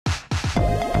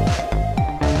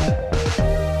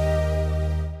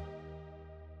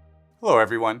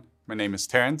everyone. My name is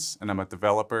Terence, and I'm a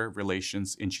Developer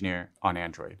Relations Engineer on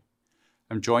Android.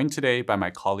 I'm joined today by my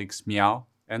colleagues Miao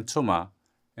and Tuma,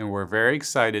 and we're very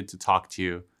excited to talk to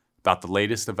you about the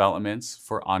latest developments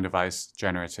for on-device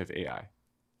generative AI,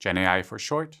 Gen AI for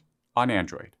short, on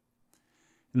Android.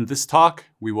 In this talk,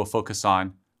 we will focus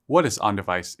on what is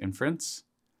on-device inference,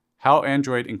 how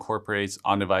Android incorporates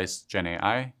on-device Gen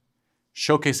AI,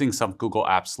 showcasing some Google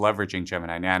apps leveraging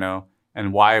Gemini Nano,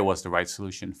 and why it was the right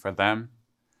solution for them,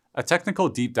 a technical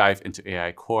deep dive into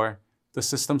AICore, the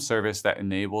system service that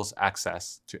enables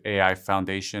access to AI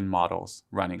foundation models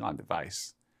running on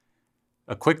device,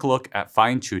 a quick look at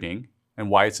fine-tuning and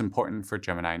why it's important for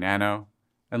Gemini Nano,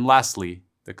 and lastly,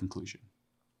 the conclusion.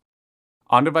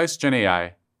 On-device Gen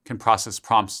AI can process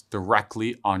prompts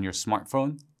directly on your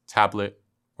smartphone, tablet,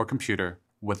 or computer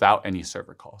without any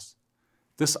server calls.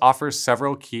 This offers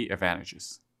several key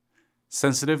advantages.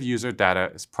 Sensitive user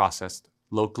data is processed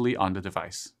locally on the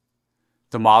device.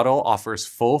 The model offers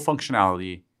full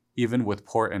functionality even with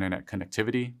poor internet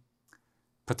connectivity,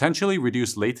 potentially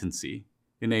reduced latency,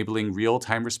 enabling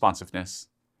real-time responsiveness,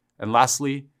 and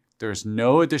lastly, there is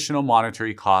no additional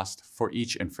monetary cost for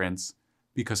each inference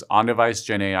because on-device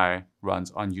Gen AI runs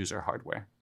on user hardware.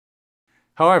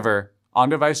 However,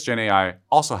 on-device Gen AI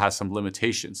also has some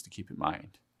limitations to keep in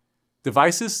mind.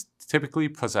 Devices typically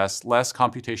possess less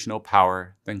computational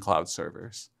power than cloud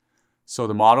servers, so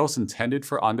the models intended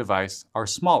for on-device are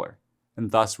smaller,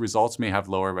 and thus results may have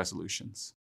lower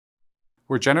resolutions.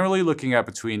 We're generally looking at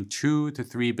between 2 to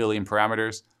 3 billion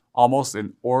parameters, almost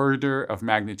an order of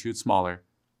magnitude smaller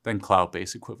than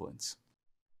cloud-based equivalents.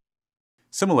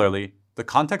 Similarly, the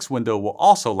context window will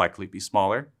also likely be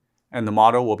smaller, and the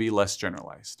model will be less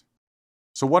generalized.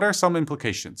 So what are some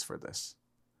implications for this?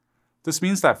 This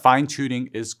means that fine-tuning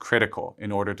is critical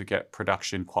in order to get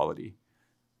production quality.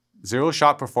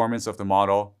 Zero-shot performance of the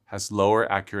model has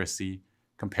lower accuracy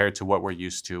compared to what we're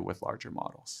used to with larger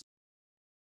models.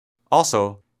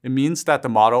 Also, it means that the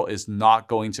model is not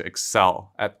going to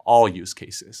excel at all use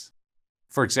cases.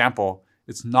 For example,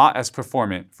 it's not as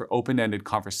performant for open-ended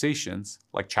conversations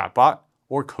like chatbot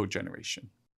or code generation.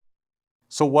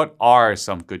 So what are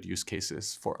some good use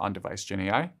cases for on-device Gen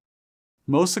AI?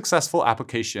 Most successful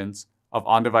applications of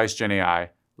on-device Gen AI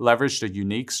leverage the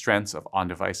unique strengths of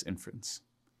on-device inference.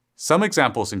 Some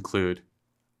examples include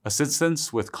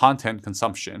assistance with content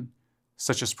consumption,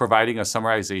 such as providing a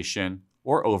summarization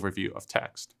or overview of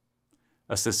text.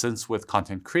 Assistance with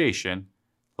content creation,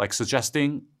 like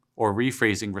suggesting or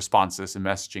rephrasing responses in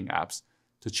messaging apps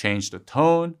to change the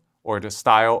tone or the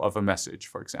style of a message,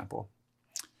 for example.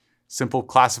 Simple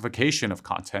classification of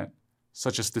content,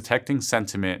 such as detecting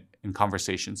sentiment in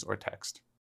conversations or text.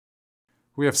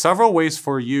 We have several ways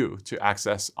for you to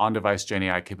access on-device Gen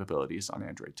AI capabilities on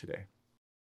Android today.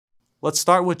 Let's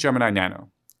start with Gemini Nano,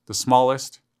 the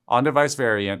smallest on-device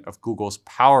variant of Google's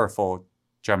powerful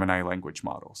Gemini language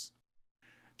models.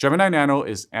 Gemini Nano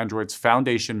is Android's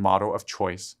foundation model of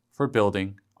choice for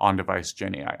building on-device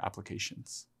Gen AI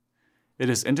applications. It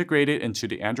is integrated into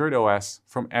the Android OS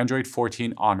from Android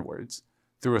 14 onwards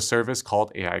through a service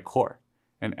called AICore,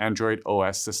 an Android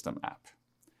OS system app.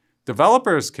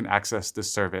 Developers can access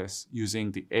this service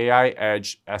using the AI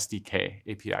Edge SDK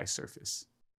API surface.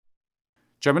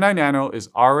 Gemini Nano is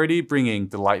already bringing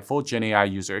delightful Gen AI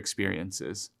user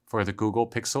experiences for the Google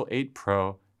Pixel 8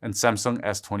 Pro and Samsung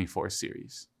S24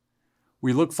 series.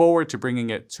 We look forward to bringing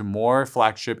it to more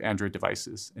flagship Android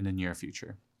devices in the near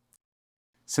future.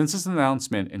 Since its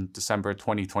announcement in December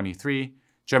 2023,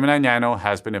 Gemini Nano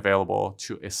has been available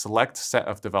to a select set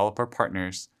of developer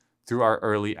partners through our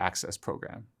Early Access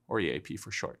Program, or EAP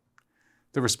for short.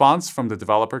 The response from the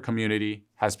developer community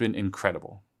has been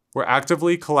incredible. We're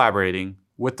actively collaborating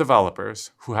with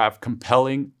developers who have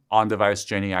compelling on-device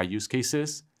Gen AI use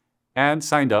cases and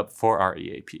signed up for our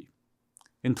EAP.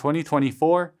 In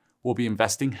 2024, we'll be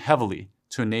investing heavily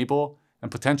to enable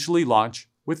and potentially launch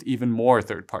with even more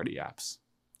third-party apps.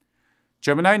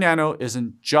 Gemini Nano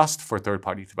isn't just for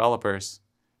third-party developers.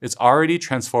 It's already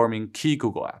transforming key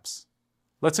Google apps.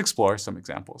 Let's explore some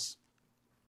examples.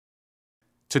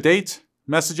 To date,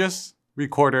 Messages,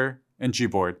 Recorder, and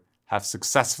Gboard have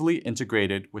successfully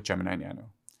integrated with Gemini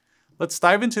Nano. Let's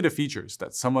dive into the features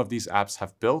that some of these apps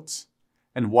have built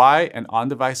and why an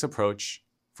on-device approach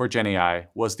for Gen AI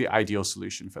was the ideal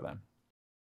solution for them.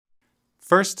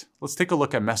 First, let's take a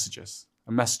look at Messages,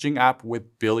 a messaging app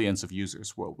with billions of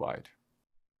users worldwide.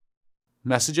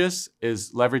 Messages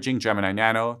is leveraging Gemini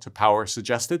Nano to power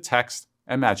suggested text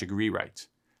and magic rewrite,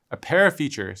 a pair of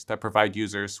features that provide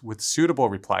users with suitable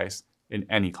replies in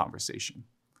any conversation.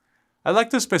 I'd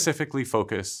like to specifically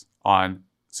focus on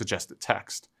suggested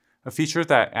text, a feature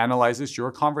that analyzes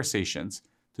your conversations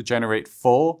to generate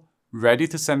full,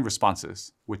 ready-to-send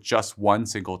responses with just one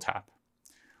single tap.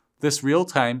 This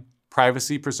real-time,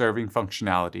 privacy-preserving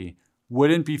functionality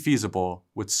wouldn't be feasible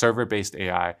with server-based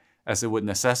AI, as it would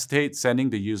necessitate sending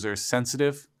the user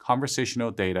sensitive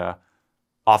conversational data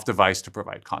off-device to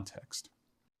provide context.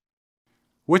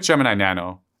 With Gemini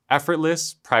Nano,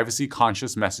 effortless,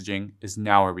 privacy-conscious messaging is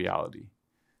now a reality.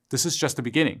 This is just the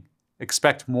beginning.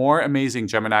 Expect more amazing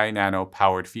Gemini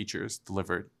Nano-powered features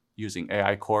delivered using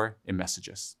AICore in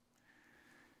Messages.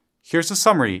 Here's a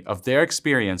summary of their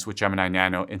experience with Gemini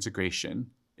Nano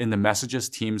integration in the Messages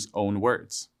team's own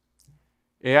words.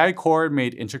 AICore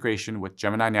made integration with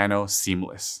Gemini Nano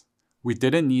seamless. We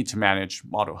didn't need to manage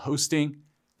model hosting,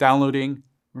 downloading,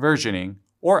 versioning,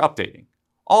 or updating.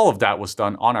 All of that was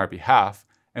done on our behalf,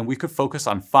 and we could focus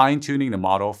on fine-tuning the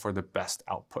model for the best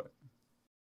output.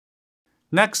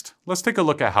 Next, let's take a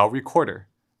look at how Recorder,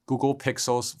 Google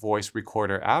Pixel's voice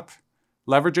recorder app,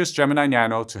 leverages Gemini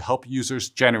Nano to help users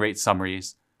generate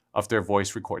summaries of their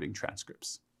voice recording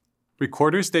transcripts.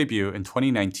 Recorder's debut in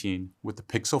 2019 with the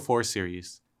Pixel 4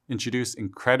 series introduced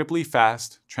incredibly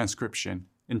fast transcription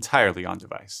entirely on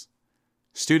device.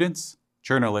 Students,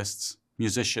 journalists,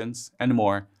 musicians, and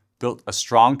more built a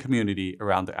strong community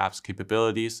around the app's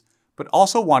capabilities, but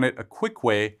also wanted a quick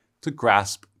way to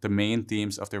grasp the main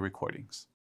themes of their recordings.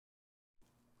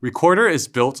 Recorder is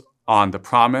built on the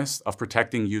promise of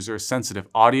protecting users' sensitive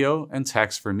audio and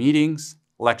text for meetings,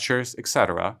 lectures,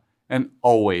 etc., and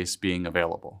always being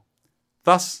available.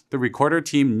 Thus, the Recorder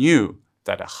team knew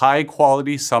that a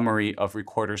high-quality summary of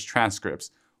Recorder's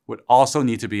transcripts would also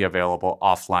need to be available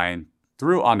offline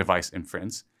through on-device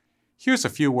inference. Here's a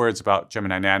few words about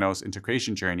Gemini Nano's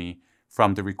integration journey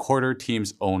from the Recorder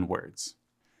team's own words.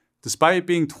 Despite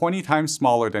being 20 times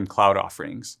smaller than cloud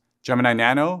offerings, Gemini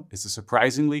Nano is a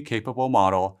surprisingly capable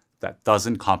model that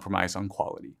doesn't compromise on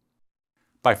quality.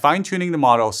 By fine-tuning the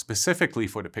model specifically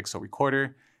for the Pixel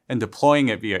Recorder and deploying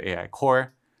it via AICore,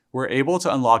 we're able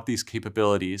to unlock these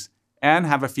capabilities and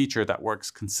have a feature that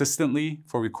works consistently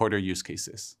for Recorder use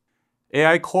cases.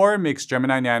 AICore makes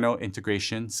Gemini Nano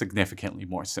integration significantly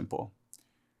more simple.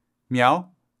 Miao,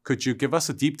 could you give us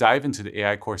a deep dive into the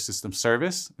AICore system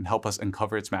service and help us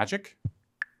uncover its magic?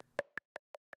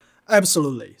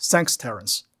 Absolutely. Thanks,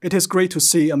 Terence. It is great to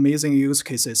see amazing use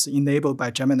cases enabled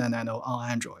by Gemini Nano on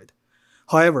Android.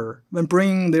 However, when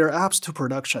bringing their apps to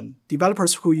production,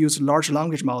 developers who use large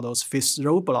language models face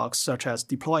roadblocks such as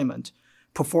deployment,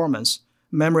 performance,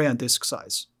 memory, and disk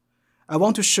size. I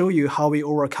want to show you how we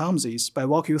overcome these by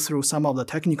walking you through some of the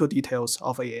technical details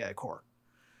of AICore.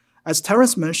 As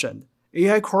Terence mentioned,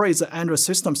 AICore is an Android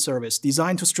system service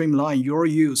designed to streamline your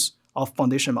use of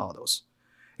foundation models.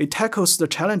 It tackles the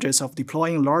challenges of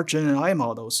deploying large GenAI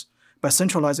models by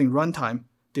centralizing runtime,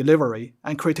 delivery,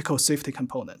 and critical safety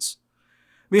components.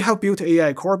 We have built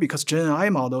AICore because GenAI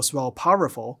models, while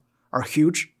powerful, are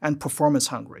huge and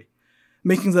performance-hungry,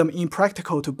 making them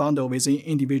impractical to bundle within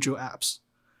individual apps.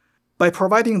 By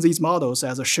providing these models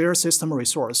as a shared system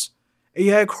resource,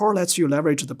 AICore lets you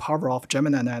leverage the power of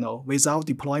Gemini Nano without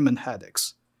deployment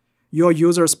headaches. Your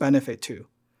users benefit too,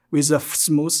 with a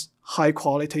smooth,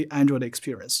 high-quality Android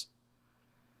experience.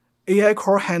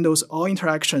 AICore handles all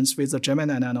interactions with the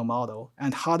Gemini Nano model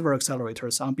and hardware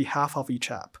accelerators on behalf of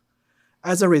each app.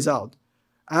 As a result,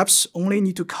 apps only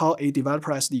need to call a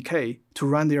developer SDK to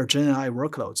run their GenAI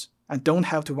workloads and don't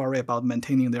have to worry about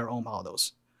maintaining their own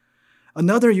models.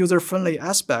 Another user-friendly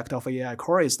aspect of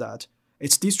AICore is that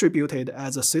it's distributed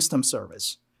as a system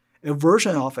service. A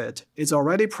version of it is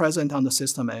already present on the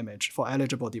system image for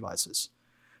eligible devices,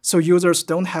 so users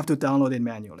don't have to download it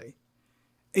manually.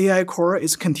 AICore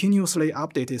is continuously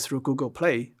updated through Google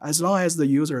Play as long as the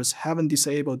users haven't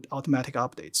disabled automatic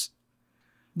updates.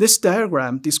 This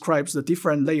diagram describes the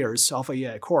different layers of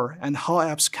AICore and how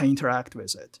apps can interact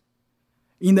with it.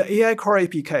 In the AICore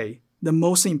APK, the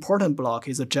most important block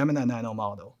is the Gemini Nano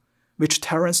model, which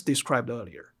Terence described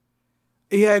earlier.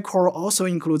 AICore also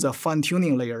includes a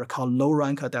fine-tuning layer called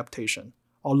low-rank adaptation,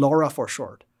 or LoRA for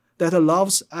short, that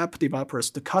allows app developers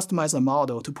to customize a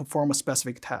model to perform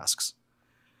specific tasks.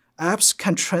 Apps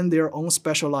can train their own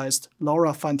specialized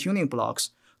LoRA fine-tuning blocks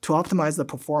to optimize the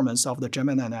performance of the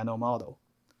Gemini Nano model.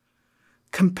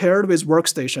 Compared with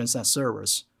workstations and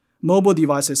servers, mobile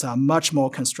devices are much more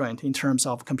constrained in terms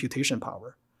of computation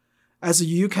power. As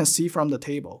you can see from the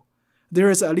table, there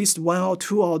is at least 1 or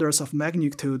 2 orders of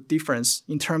magnitude difference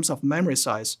in terms of memory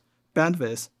size,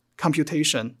 bandwidth,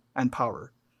 computation, and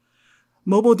power.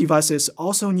 Mobile devices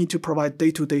also need to provide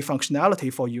day-to-day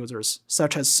functionality for users,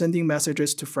 such as sending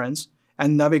messages to friends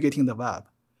and navigating the web.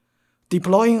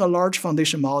 Deploying a large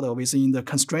foundation model within the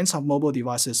constraints of mobile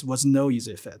devices was no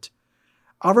easy feat.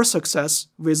 Our success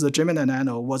with the Gemini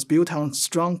Nano was built on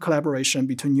strong collaboration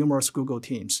between numerous Google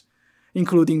teams,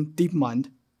 including DeepMind,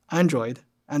 Android,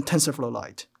 and TensorFlow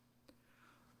Lite.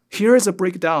 Here is a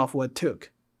breakdown of what it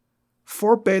took.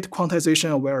 4-bit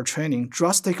quantization-aware training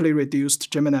drastically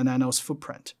reduced Gemini Nano's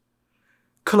footprint.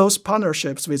 Close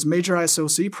partnerships with major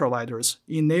SoC providers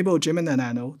enable Gemini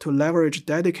Nano to leverage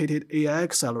dedicated AI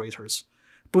accelerators,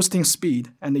 boosting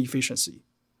speed and efficiency.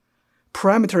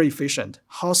 Parameter-efficient,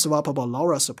 hot-swappable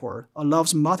LoRA support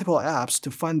allows multiple apps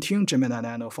to fine-tune Gemini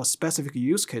Nano for specific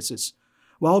use cases,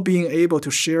 while being able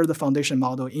to share the foundation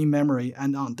model in memory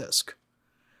and on disk.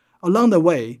 Along the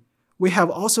way, we have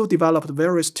also developed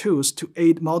various tools to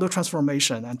aid model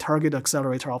transformation and target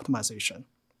accelerator optimization.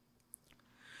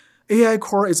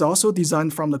 AICore is also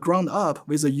designed from the ground up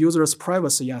with the user's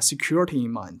privacy and security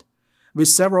in mind, with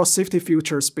several safety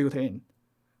features built in.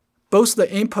 Both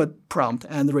the input prompt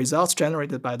and the results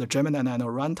generated by the Gemini Nano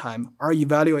runtime are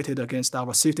evaluated against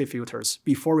our safety filters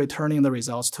before returning the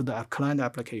results to the client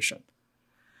application.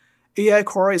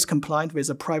 AICore is compliant with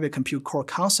the private compute core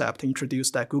concept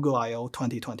introduced at Google I/O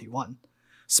 2021.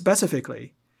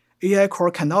 Specifically,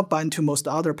 AICore cannot bind to most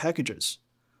other packages.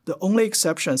 The only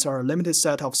exceptions are a limited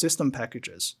set of system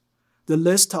packages. The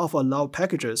list of allowed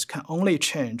packages can only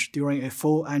change during a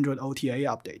full Android OTA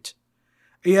update.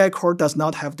 AICore does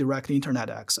not have direct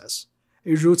internet access.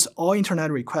 It routes all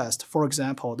internet requests, for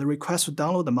example, the request to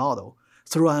download the model,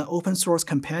 through an open-source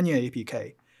companion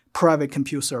APK, private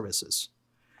compute services.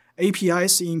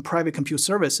 APIs in private compute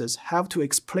services have to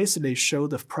explicitly show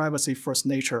the privacy-first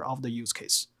nature of the use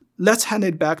case. Let's hand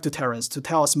it back to Terence to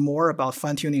tell us more about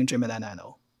fine-tuning Gemini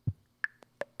Nano.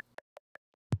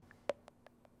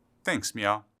 Thanks,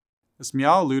 Miao. As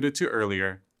Miao alluded to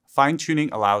earlier,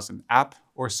 fine-tuning allows an app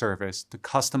or service to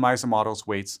customize a model's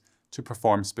weights to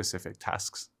perform specific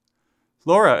tasks.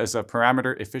 LoRA is a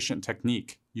parameter-efficient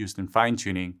technique used in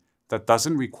fine-tuning that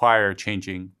doesn't require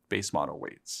changing base model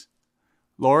weights.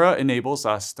 LoRA enables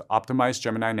us to optimize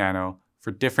Gemini Nano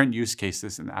for different use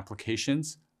cases and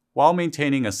applications while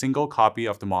maintaining a single copy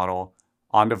of the model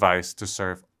on device to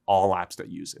serve all apps that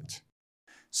use it.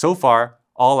 So far,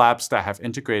 all apps that have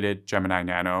integrated Gemini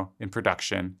Nano in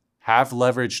production have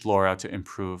leveraged LoRA to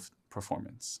improve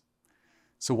performance.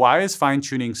 So why is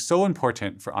fine-tuning so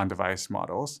important for on-device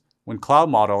models when cloud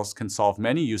models can solve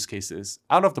many use cases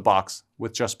out of the box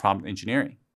with just prompt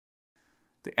engineering?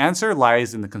 The answer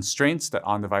lies in the constraints that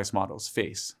on-device models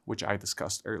face, which I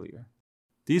discussed earlier.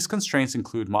 These constraints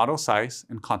include model size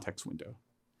and context window.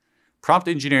 Prompt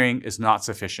engineering is not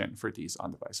sufficient for these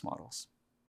on-device models.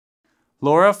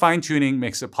 LoRA fine-tuning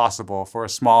makes it possible for a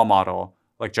small model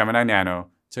like Gemini Nano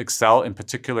to excel in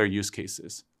particular use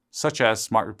cases, such as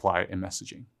smart reply and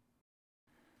messaging.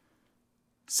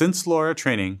 Since LoRA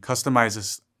training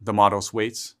customizes the model's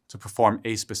weights to perform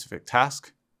a specific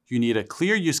task, you need a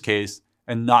clear use case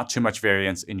and not too much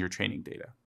variance in your training data.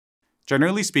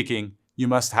 Generally speaking, you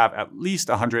must have at least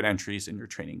 100 entries in your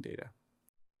training data.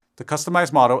 The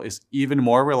customized model is even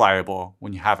more reliable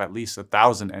when you have at least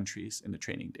 1,000 entries in the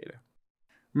training data.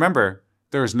 Remember,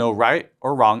 there is no right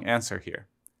or wrong answer here.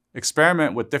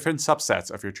 Experiment with different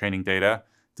subsets of your training data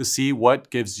to see what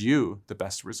gives you the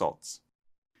best results.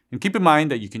 And keep in mind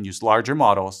that you can use larger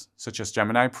models, such as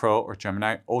Gemini Pro or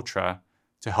Gemini Ultra,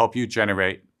 to help you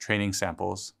generate training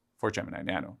samples for Gemini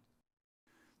Nano.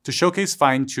 To showcase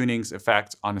fine-tuning's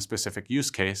effect on a specific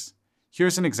use case,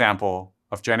 here's an example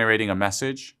of generating a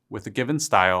message with a given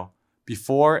style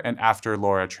before and after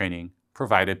LoRA training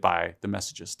provided by the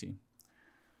messages team.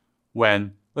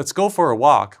 When "let's go for a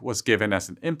walk" was given as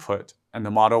an input and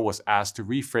the model was asked to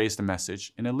rephrase the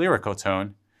message in a lyrical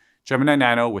tone, Gemini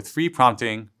Nano with free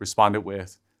prompting responded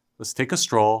with, "Let's take a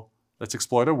stroll, let's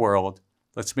explore the world,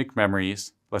 let's make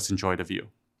memories, let's enjoy the view."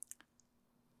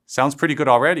 Sounds pretty good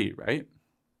already, right?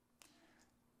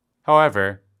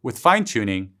 However, with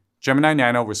fine-tuning, Gemini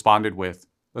Nano responded with,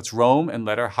 "Let's roam and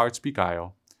let our hearts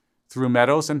beguile. Through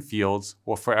meadows and fields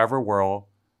we'll forever whirl.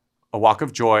 A walk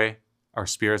of joy, our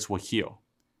spirits will heal.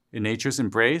 In nature's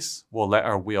embrace, we'll let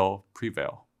our will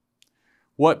prevail."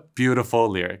 What beautiful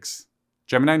lyrics.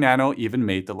 Gemini Nano even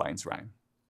made the lines rhyme.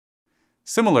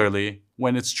 Similarly,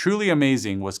 when "it's truly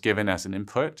amazing" was given as an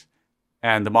input,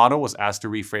 and the model was asked to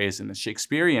rephrase in a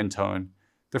Shakespearean tone,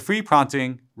 the free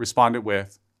prompting responded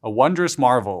with, "A wondrous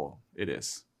marvel it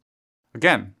is."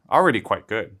 Again, already quite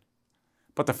good.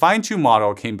 But the fine-tuned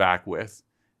model came back with,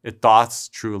 "It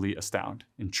doth truly astound,"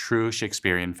 in true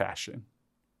Shakespearean fashion.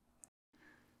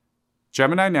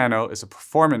 Gemini Nano is a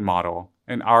performant model,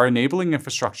 and our enabling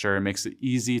infrastructure makes it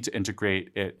easy to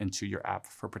integrate it into your app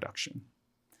for production.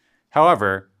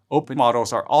 However, open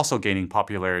models are also gaining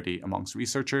popularity amongst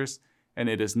researchers, and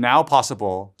it is now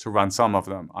possible to run some of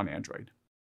them on Android.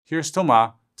 Here's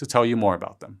Thomas to tell you more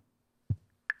about them.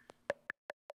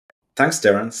 Thanks,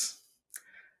 Terence.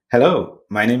 Hello,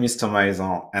 my name is Thomas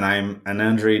Ezan, and I'm an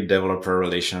Android developer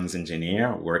relations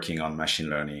engineer working on machine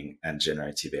learning and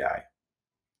generative AI.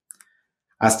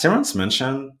 As Terence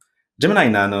mentioned, Gemini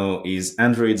Nano is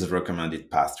Android's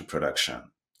recommended path to production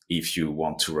if you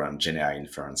want to run GenAI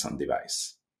inference on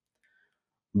device.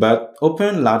 But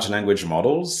open large language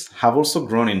models have also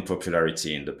grown in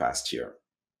popularity in the past year.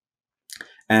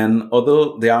 And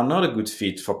although they are not a good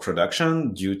fit for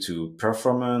production due to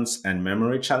performance and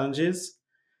memory challenges,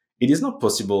 it is not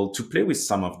possible to play with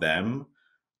some of them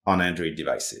on Android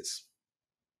devices.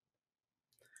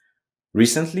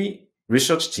 Recently,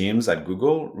 research teams at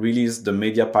Google released the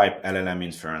MediaPipe LLM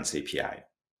Inference API.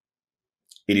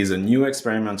 It is a new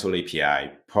experimental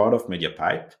API, part of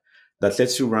MediaPipe, that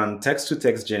lets you run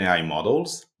text-to-text GenAI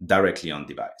models directly on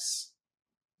device.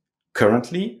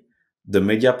 Currently, the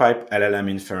MediaPipe LLM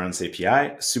Inference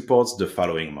API supports the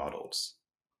following models: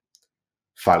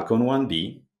 Falcon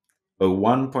 1B, a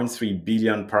 1.3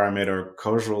 billion parameter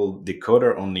causal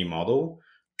decoder-only model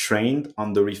trained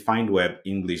on the Refined Web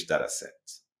English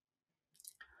dataset;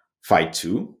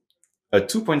 Phi2, a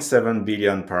 2.7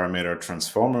 billion parameter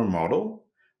transformer model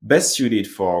best suited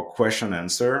for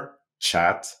question-answer,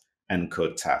 chat, and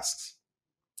code tasks;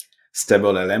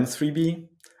 Stable LM3B,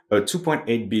 a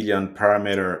 2.8 billion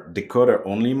parameter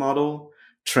decoder-only model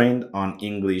trained on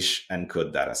English and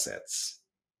code datasets;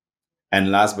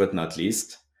 and last but not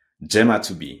least,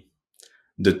 Gemma2B,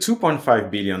 the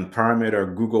 2.5 billion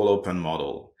parameter Google Open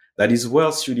model that is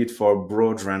well suited for a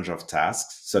broad range of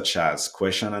tasks such as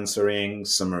question answering,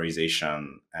 summarization,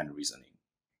 and reasoning.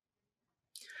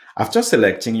 After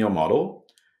selecting your model,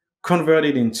 convert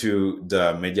it into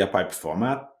the MediaPipe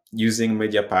format using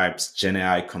MediaPipe's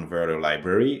GenAI converter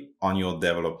library on your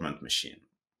development machine.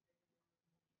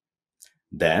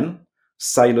 Then,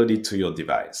 siloed it to your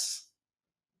device.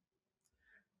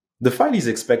 The file is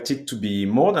expected to be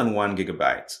more than 1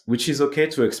 GB, which is okay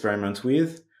to experiment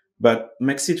with, but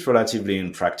makes it relatively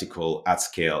impractical at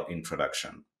scale in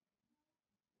production.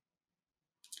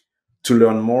 To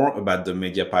learn more about the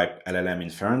MediaPipe LLM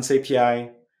Inference API,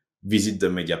 visit the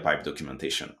MediaPipe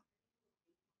documentation.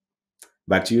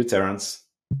 Back to you, Terence.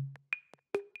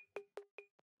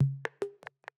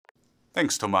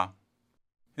 Thanks, Thomas.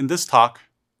 In this talk,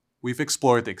 we've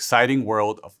explored the exciting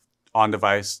world of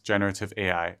on-device generative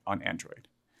AI on Android.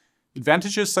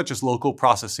 Advantages such as local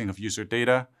processing of user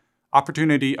data,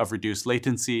 opportunity of reduced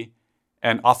latency,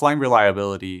 and offline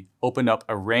reliability open up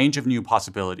a range of new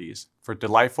possibilities for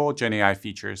delightful GenAI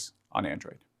features on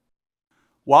Android.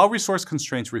 While resource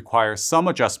constraints require some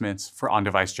adjustments for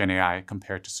on-device GenAI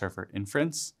compared to server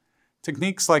inference,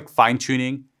 techniques like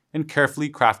fine-tuning and carefully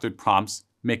crafted prompts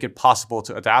make it possible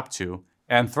to adapt to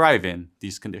and thrive in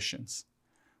these conditions.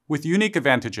 With unique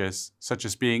advantages, such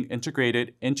as being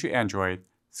integrated into Android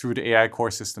through the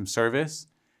AICore system service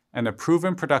and a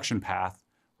proven production path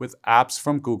with apps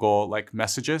from Google like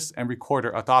Messages and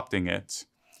Recorder adopting it,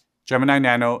 Gemini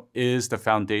Nano is the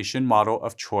foundation model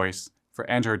of choice for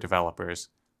Android developers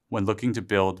when looking to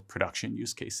build production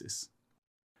use cases.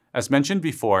 As mentioned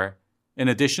before, in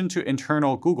addition to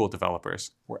internal Google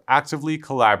developers, we're actively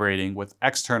collaborating with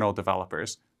external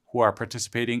developers who are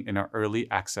participating in our early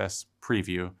access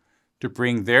preview to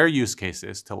bring their use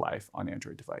cases to life on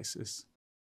Android devices.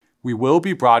 We will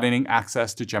be broadening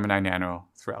access to Gemini Nano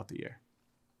throughout the year.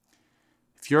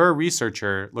 If you're a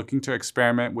researcher looking to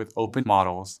experiment with open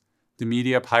models, the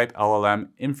MediaPipe LLM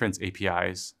inference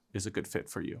APIs is a good fit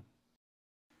for you.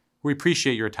 We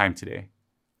appreciate your time today.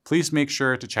 Please make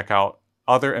sure to check out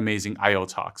other amazing I/O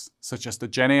talks, such as the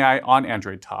GenAI on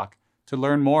Android talk, to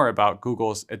learn more about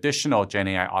Google's additional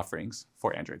GenAI offerings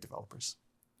for Android developers.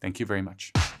 Thank you very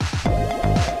much.